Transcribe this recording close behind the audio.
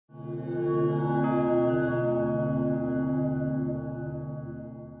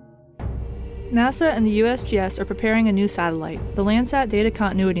NASA and the USGS are preparing a new satellite, the Landsat Data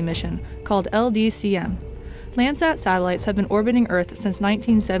Continuity Mission, called LDCM. Landsat satellites have been orbiting Earth since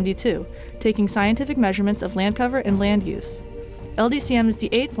 1972, taking scientific measurements of land cover and land use. LDCM is the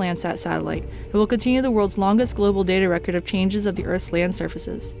 8th Landsat satellite and will continue the world's longest global data record of changes of the Earth's land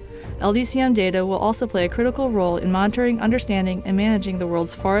surfaces. LDCM data will also play a critical role in monitoring, understanding, and managing the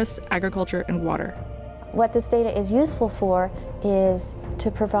world's forests, agriculture, and water. What this data is useful for is to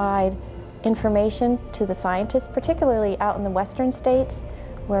provide information to the scientists, particularly out in the western states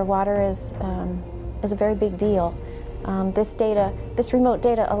where water is a very big deal. This remote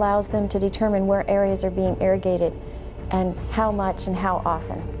data allows them to determine where areas are being irrigated and how much and how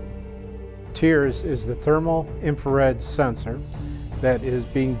often. TIRS is the thermal infrared sensor that is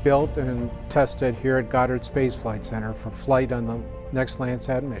being built and tested here at Goddard Space Flight Center for flight on the next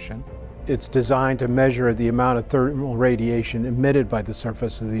Landsat mission. It's designed to measure the amount of thermal radiation emitted by the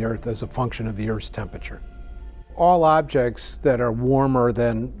surface of the Earth as a function of the Earth's temperature. All objects that are warmer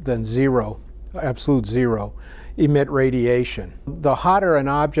than zero, absolute zero, emit radiation. The hotter an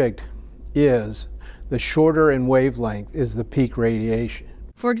object is, the shorter in wavelength is the peak radiation.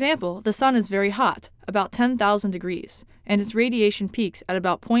 For example, the sun is very hot, about 10,000 degrees, and its radiation peaks at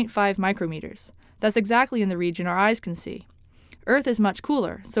about 0.5 micrometers. That's exactly in the region our eyes can see. Earth is much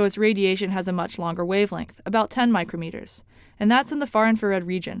cooler, so its radiation has a much longer wavelength, about 10 micrometers. And that's in the far infrared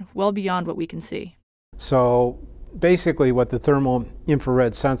region, well beyond what we can see. So basically what the thermal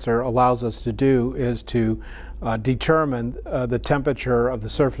infrared sensor allows us to do is to determine the temperature of the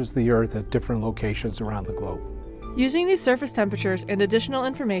surface of the Earth at different locations around the globe. Using these surface temperatures and additional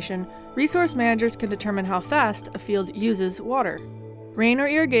information, resource managers can determine how fast a field uses water. Rain or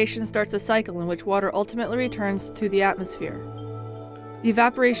irrigation starts a cycle in which water ultimately returns to the atmosphere. The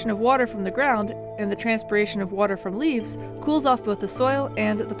evaporation of water from the ground and the transpiration of water from leaves cools off both the soil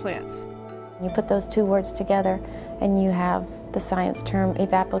and the plants. You put those two words together and you have the science term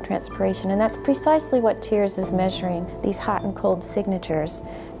evapotranspiration, and that's precisely what TIRS is measuring, these hot and cold signatures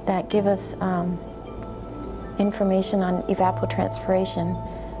that give us information on evapotranspiration,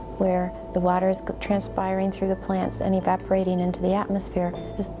 where the water is transpiring through the plants and evaporating into the atmosphere.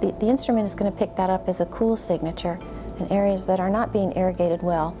 The instrument is going to pick that up as a cool signature, and areas that are not being irrigated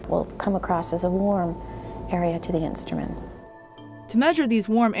well will come across as a warm area to the instrument. To measure these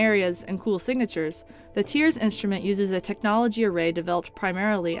warm areas and cool signatures, the TIRS instrument uses a technology array developed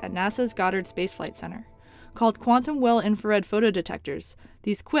primarily at NASA's Goddard Space Flight Center. Called quantum well infrared photodetectors,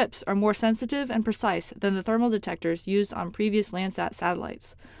 these QIPs are more sensitive and precise than the thermal detectors used on previous Landsat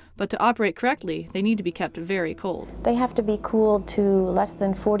satellites. But to operate correctly, they need to be kept very cold. They have to be cooled to less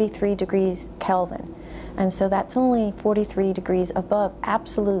than 43 degrees Kelvin. And so that's only 43 degrees above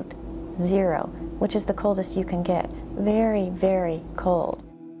absolute zero, which is the coldest you can get. Very, very cold.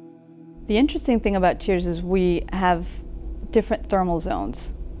 The interesting thing about TIRS is we have different thermal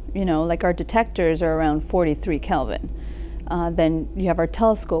zones. You know, like our detectors are around 43 Kelvin. Then you have our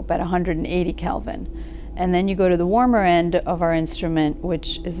telescope at 180 Kelvin. And then you go to the warmer end of our instrument,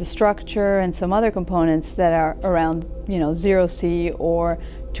 which is the structure and some other components that are around, 0C or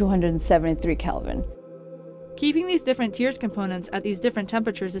 273 Kelvin. Keeping these different TIRS components at these different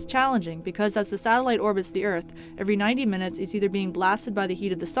temperatures is challenging because as the satellite orbits the Earth, every 90 minutes it's either being blasted by the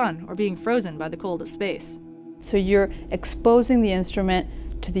heat of the sun or being frozen by the cold of space. So you're exposing the instrument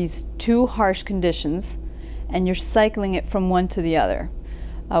to these two harsh conditions, and you're cycling it from one to the other.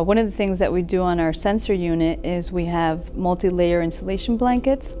 One of the things that we do on our sensor unit is we have multi-layer insulation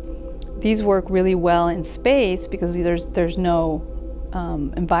blankets. These work really well in space because there's no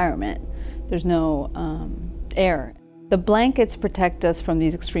environment, there's no air. The blankets protect us from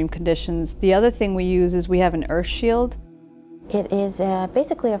these extreme conditions. The other thing we use is we have an earth shield. It is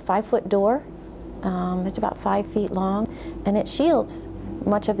basically a 5-foot door. It's about 5 feet long, and it shields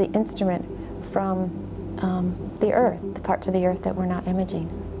much of the instrument from the Earth, the parts of the Earth that we're not imaging.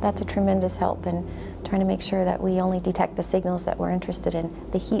 That's a tremendous help in trying to make sure that we only detect the signals that we're interested in,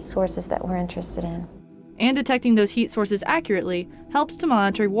 the heat sources that we're interested in. And detecting those heat sources accurately helps to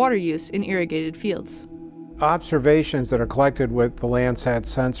monitor water use in irrigated fields. Observations that are collected with the Landsat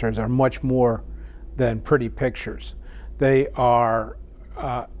sensors are much more than pretty pictures. They are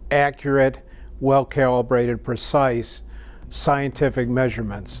accurate, well-calibrated, precise, scientific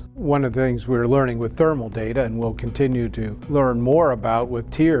measurements. One of the things we're learning with thermal data, and we'll continue to learn more about with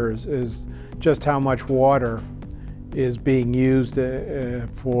TIRS, is just how much water is being used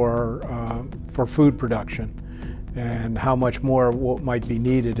for food production, and how much more might be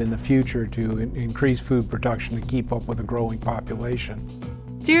needed in the future to increase food production to keep up with a growing population.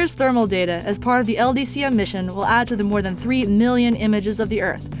 TIRS thermal data as part of the LDCM mission will add to the more than 3 million images of the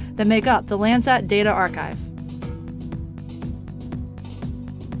Earth that make up the Landsat Data Archive.